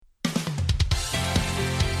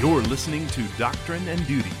You're listening to Doctrine and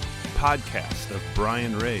Duty, podcast of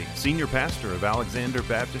Brian Ray, Senior Pastor of Alexander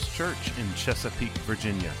Baptist Church in Chesapeake,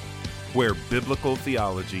 Virginia, where biblical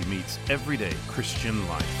theology meets everyday Christian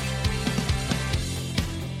life.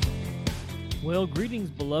 Well, greetings,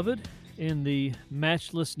 beloved, in the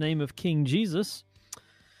matchless name of King Jesus.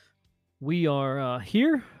 We are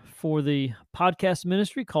here for the podcast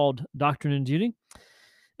ministry called Doctrine and Duty,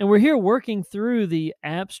 and we're here working through the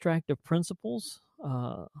abstract of principles,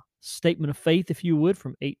 statement of faith, if you would,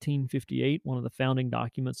 from 1858, one of the founding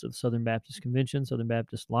documents of Southern Baptist Convention, Southern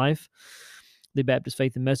Baptist Life. The Baptist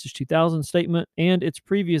Faith and Message 2000 statement and its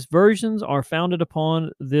previous versions are founded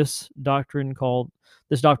upon this doctrinal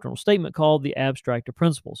statement called the Abstract of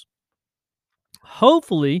Principles.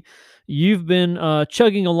 Hopefully, you've been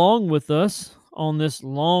chugging along with us on this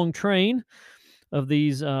long train of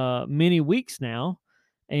these many weeks now,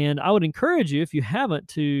 and I would encourage you, if you haven't,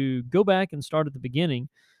 to go back and start at the beginning.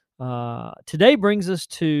 Today brings us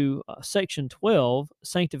to section 12,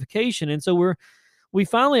 sanctification, and so we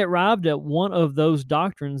finally arrived at one of those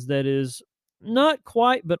doctrines that is not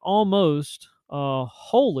quite, but almost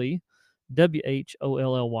wholly,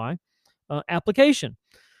 W-H-O-L-L-Y, application.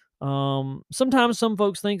 Sometimes some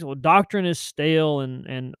folks think, well, doctrine is stale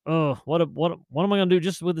and what am I going to do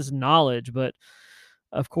just with this knowledge? But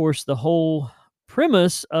of course, the whole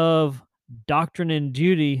premise of Doctrine and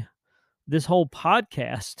Duty, this whole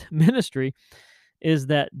podcast ministry, is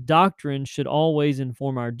that doctrine should always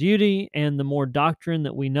inform our duty, and the more doctrine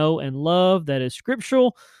that we know and love that is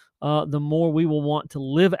scriptural, the more we will want to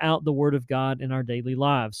live out the Word of God in our daily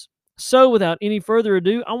lives. So without any further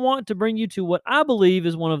ado, I want to bring you to what I believe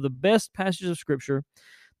is one of the best passages of Scripture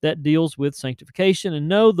that deals with sanctification. And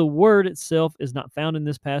no, the word itself is not found in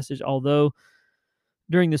this passage, although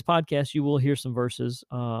during this podcast you will hear some verses,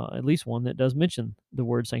 at least one that does mention the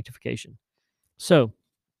word sanctification. So,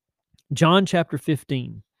 John chapter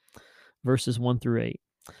 15, verses 1 through 8.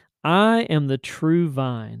 I am the true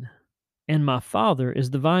vine, and my Father is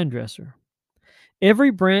the vine dresser. Every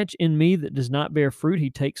branch in me that does not bear fruit, he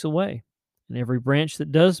takes away. And every branch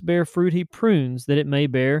that does bear fruit, he prunes, that it may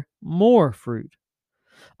bear more fruit.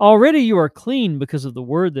 Already you are clean because of the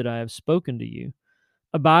word that I have spoken to you.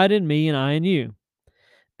 Abide in me, and I in you.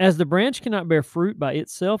 As the branch cannot bear fruit by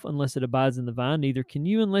itself unless it abides in the vine, neither can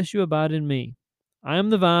you unless you abide in me. I am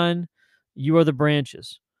the vine, you are the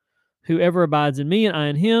branches. Whoever abides in me and I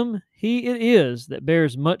in him, he it is that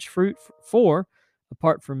bears much fruit, for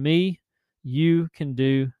apart from me, you can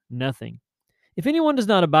do nothing. If anyone does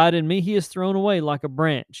not abide in me, he is thrown away like a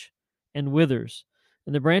branch and withers,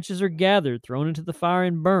 and the branches are gathered, thrown into the fire,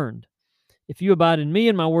 and burned. If you abide in me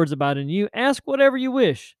and my words abide in you, ask whatever you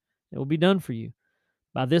wish, it will be done for you.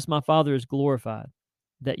 By this my Father is glorified,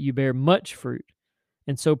 that you bear much fruit,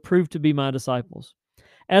 and so prove to be my disciples.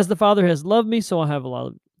 As the Father has loved me, so have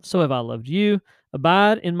I loved you.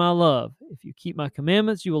 Abide in my love. If you keep my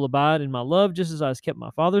commandments, you will abide in my love, just as I have kept my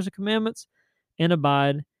Father's commandments and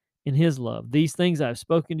abide in his love. These things I have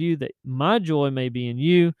spoken to you, that my joy may be in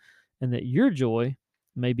you, and that your joy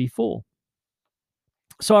may be full.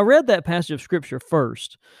 So I read that passage of Scripture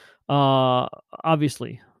first,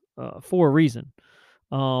 obviously, for a reason,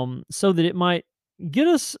 so that it might get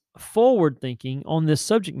us forward thinking on this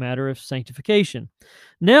subject matter of sanctification.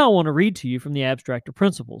 Now I want to read to you from the Abstract of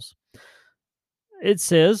Principles. It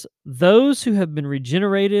says, those who have been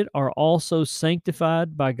regenerated are also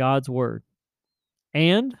sanctified by God's word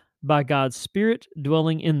and by God's Spirit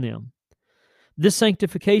dwelling in them. This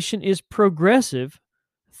sanctification is progressive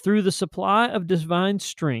through the supply of divine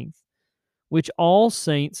strength, which all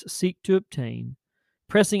saints seek to obtain,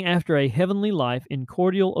 pressing after a heavenly life in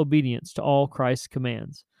cordial obedience to all Christ's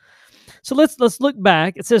commands. So let's look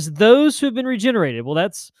back. It says those who have been regenerated. Well,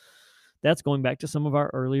 that's going back to some of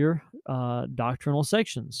our earlier doctrinal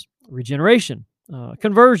sections. Regeneration,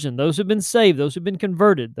 conversion, those who have been saved, those who have been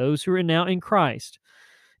converted, those who are now in Christ.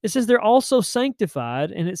 It says they're also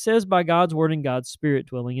sanctified, and it says by God's word and God's Spirit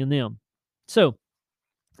dwelling in them. So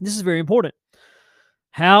this is very important.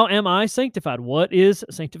 How am I sanctified? What is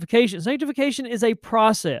sanctification? Sanctification is a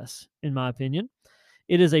process, in my opinion.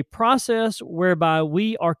 It is a process whereby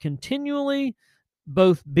we are continually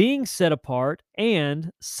both being set apart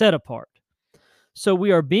and set apart. So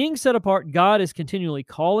we are being set apart. God is continually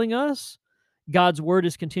calling us. God's word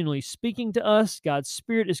is continually speaking to us. God's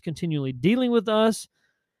Spirit is continually dealing with us.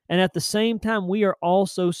 And at the same time, we are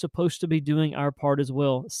also supposed to be doing our part as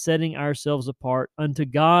well, setting ourselves apart unto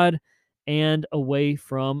God and away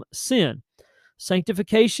from sin.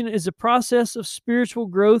 Sanctification is a process of spiritual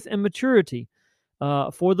growth and maturity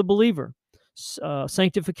for the believer.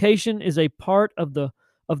 Sanctification is a part of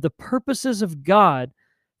the purposes of God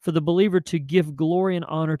for the believer to give glory and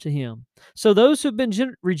honor to him. So those who've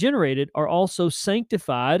been regenerated are also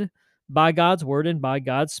sanctified by God's word and by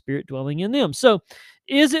God's Spirit dwelling in them. So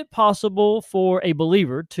is it possible for a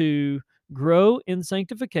believer to grow in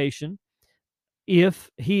sanctification if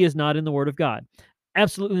he is not in the word of God?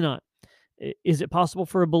 Absolutely not. Is it possible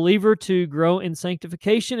for a believer to grow in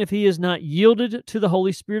sanctification if he is not yielded to the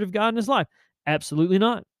Holy Spirit of God in his life? Absolutely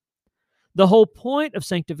not. The whole point of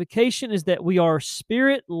sanctification is that we are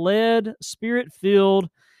Spirit-led, Spirit-filled,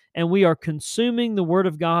 and we are consuming the Word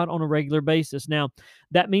of God on a regular basis. Now,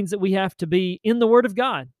 that means that we have to be in the Word of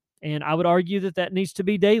God, and I would argue that that needs to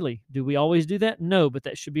be daily. Do we always do that? No, but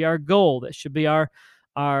that should be our goal. That should be our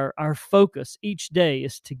focus each day,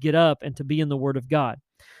 is to get up and to be in the Word of God.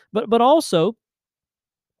 But also,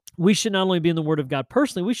 we should not only be in the Word of God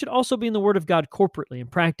personally, we should also be in the Word of God corporately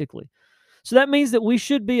and practically. So that means that we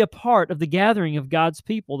should be a part of the gathering of God's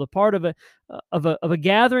people, the part of a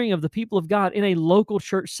gathering of the people of God in a local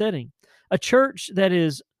church setting, a church that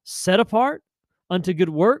is set apart unto good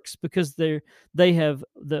works because they have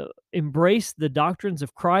embraced the doctrines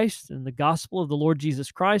of Christ and the gospel of the Lord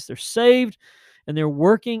Jesus Christ. They're saved, and they're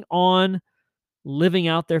working on living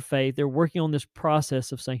out their faith. They're working on this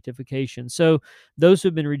process of sanctification. So those who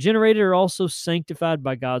have been regenerated are also sanctified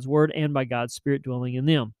by God's word and by God's Spirit dwelling in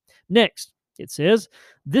them. Next, it says,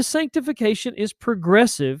 this sanctification is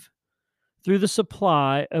progressive through the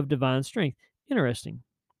supply of divine strength. Interesting.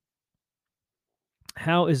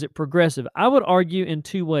 How is it progressive? I would argue in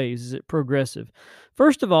two ways is it progressive.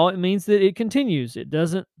 First of all, it means that it continues.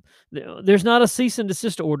 There's not a cease and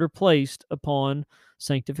desist order placed upon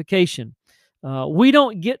sanctification. We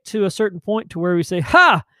don't get to a certain point to where we say,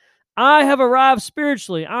 ha, I have arrived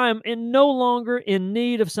spiritually. I am no longer in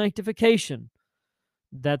need of sanctification.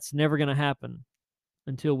 That's never going to happen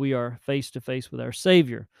until we are face to face with our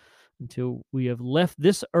Savior, until we have left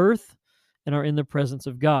this earth and are in the presence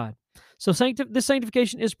of God. So this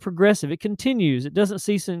sanctification is progressive. It continues. It doesn't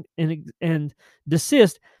cease and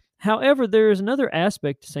desist. However, there is another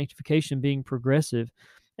aspect to sanctification being progressive,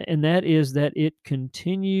 and that is that it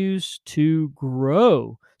continues to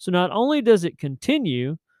grow. So not only does it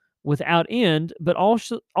continue without end, but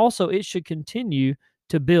also it should continue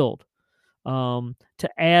to build, to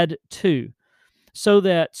add to, so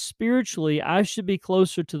that spiritually I should be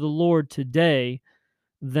closer to the Lord today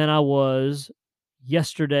than I was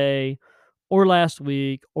yesterday or last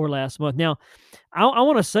week or last month. Now, I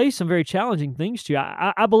want to say some very challenging things to you.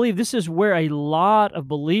 I believe this is where a lot of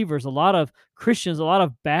believers, a lot of Christians, a lot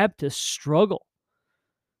of Baptists struggle.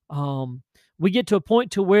 We get to a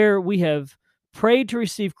point to where we have prayed to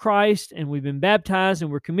receive Christ and we've been baptized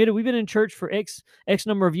and we're committed. We've been in church for X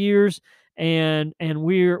number of years, and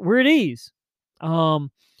we're at ease.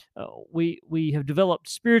 We have developed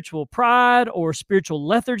spiritual pride or spiritual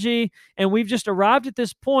lethargy, and we've just arrived at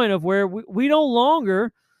this point of where we no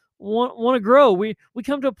longer want to grow. We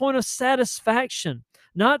come to a point of satisfaction,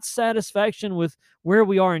 not satisfaction with where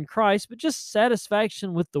we are in Christ, but just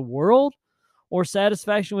satisfaction with the world, or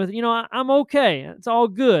satisfaction with, I'm okay. It's all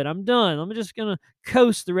good. I'm done. I'm just going to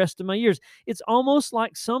coast the rest of my years. It's almost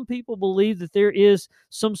like some people believe that there is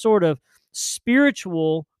some sort of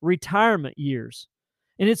spiritual retirement years.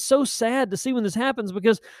 And it's so sad to see when this happens,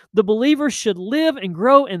 because the believer should live and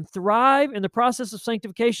grow and thrive in the process of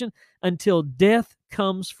sanctification until death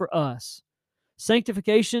comes for us.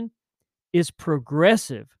 Sanctification is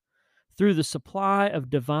progressive through the supply of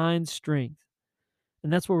divine strength.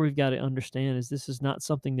 And that's where we've got to understand, is this is not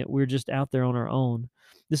something that we're just out there on our own.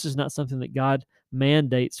 This is not something that God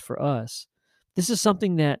mandates for us. This is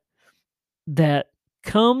something that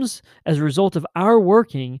comes as a result of our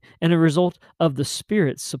working and a result of the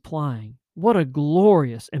Spirit supplying. What a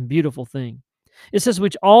glorious and beautiful thing. It says,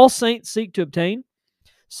 which all saints seek to obtain.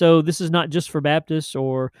 So this is not just for Baptists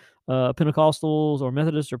or Pentecostals or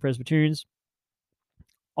Methodists or Presbyterians.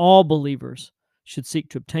 All believers should seek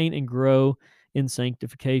to obtain and grow in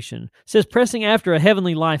sanctification. It says, pressing after a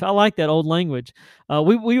heavenly life. I like that old language.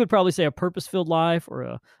 We would probably say a purpose-filled life, or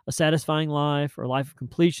a satisfying life, or a life of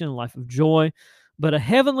completion, a life of joy. But a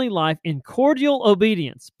heavenly life in cordial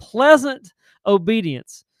obedience, pleasant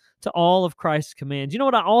obedience to all of Christ's commands. You know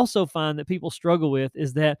what I also find that people struggle with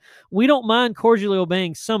is that we don't mind cordially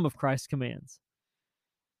obeying some of Christ's commands.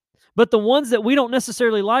 But the ones that we don't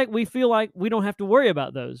necessarily like, we feel like we don't have to worry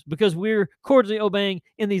about those because we're cordially obeying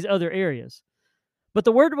in these other areas. But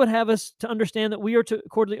the Word would have us to understand that we are to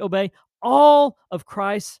cordially obey all of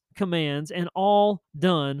Christ's commands, and all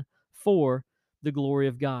done for the glory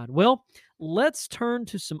of God. Well, let's turn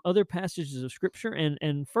to some other passages of Scripture,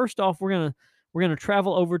 and first off, we're gonna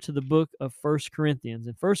travel over to the book of 1 Corinthians.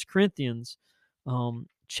 In 1 Corinthians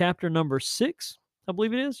chapter number 6, I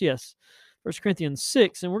believe it is. Yes, 1 Corinthians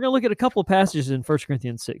 6. And we're going to look at a couple of passages in 1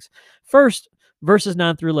 Corinthians 6. First, verses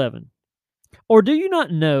 9 through 11. Or do you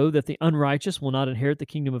not know that the unrighteous will not inherit the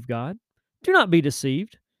kingdom of God? Do not be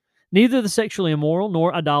deceived. Neither the sexually immoral,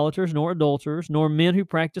 nor idolaters, nor adulterers, nor men who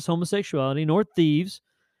practice homosexuality, nor thieves,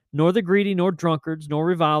 nor the greedy, nor drunkards, nor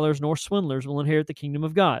revilers, nor swindlers will inherit the kingdom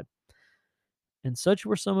of God. And such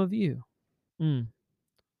were some of you.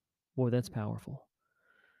 Boy, that's powerful.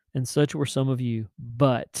 And such were some of you.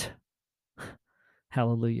 But,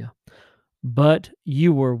 hallelujah, but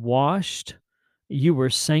you were washed, you were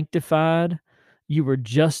sanctified, you were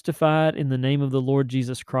justified in the name of the Lord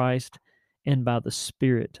Jesus Christ and by the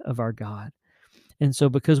Spirit of our God. And so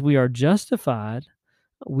because we are justified,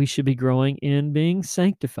 we should be growing in being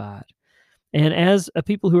sanctified. And as a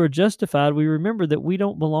people who are justified, we remember that we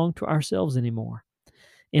don't belong to ourselves anymore.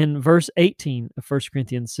 In verse 18 of 1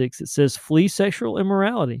 Corinthians 6, it says, flee sexual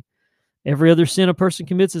immorality. Every other sin a person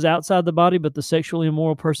commits is outside the body, but the sexually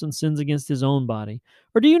immoral person sins against his own body.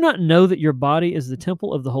 Or do you not know that your body is the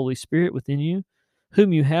temple of the Holy Spirit within you,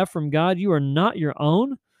 whom you have from God? You are not your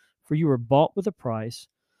own, for you were bought with a price.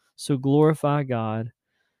 So glorify God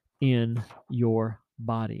in your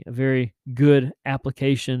body. A very good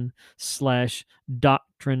application /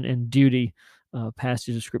 doctrine and duty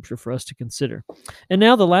passage of Scripture for us to consider. And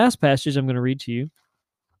now the last passage I'm going to read to you.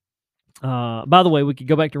 By the way, we could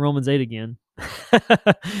go back to Romans 8 again,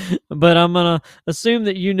 but I'm going to assume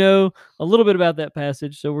that you know a little bit about that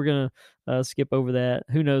passage, so we're going to skip over that.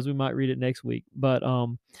 Who knows, we might read it next week, but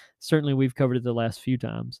certainly we've covered it the last few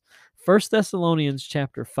times. 1 Thessalonians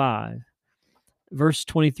chapter 5, verse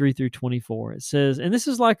 23 through 24. It says, and this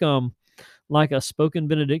is like a spoken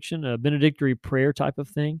benediction, a benedictory prayer type of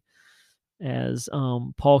thing, as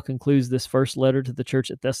Paul concludes this first letter to the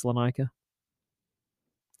church at Thessalonica.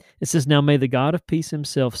 It says, now may the God of peace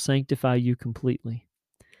himself sanctify you completely,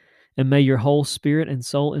 and may your whole spirit and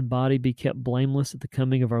soul and body be kept blameless at the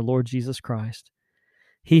coming of our Lord Jesus Christ.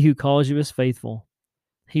 He who calls you is faithful.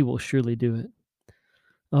 He will surely do it.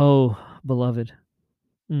 Oh, beloved,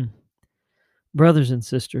 brothers and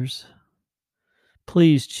sisters,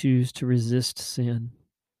 please choose to resist sin.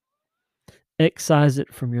 Excise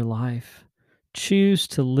it from your life. Choose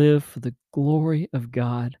to live for the glory of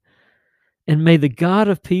God. And may the God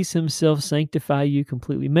of peace himself sanctify you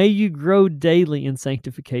completely. May you grow daily in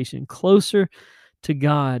sanctification, closer to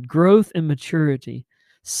God, growth and maturity,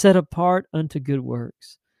 set apart unto good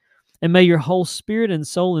works. And may your whole spirit and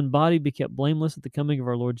soul and body be kept blameless at the coming of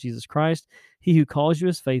our Lord Jesus Christ. He who calls you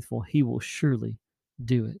is faithful. He will surely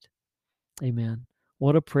do it. Amen.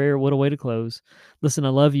 What a prayer. What a way to close. Listen, I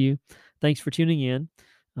love you. Thanks for tuning in.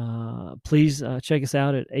 Please check us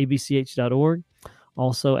out at abch.org.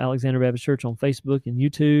 Also, Alexander Baptist Church on Facebook and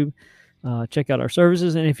YouTube. Check out our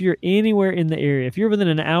services. And if you're anywhere in the area, if you're within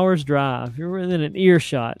an hour's drive, if you're within an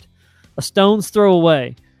earshot, a stone's throw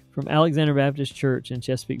away from Alexander Baptist Church in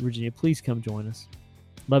Chesapeake, Virginia, please come join us.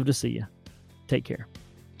 Love to see you. Take care.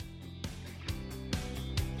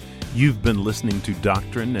 You've been listening to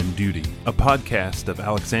Doctrine and Duty, a podcast of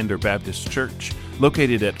Alexander Baptist Church,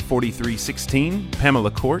 located at 4316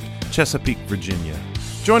 Pamela Court, Chesapeake, Virginia.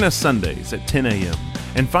 Join us Sundays at 10 a.m.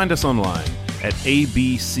 and find us online at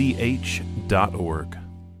abch.org.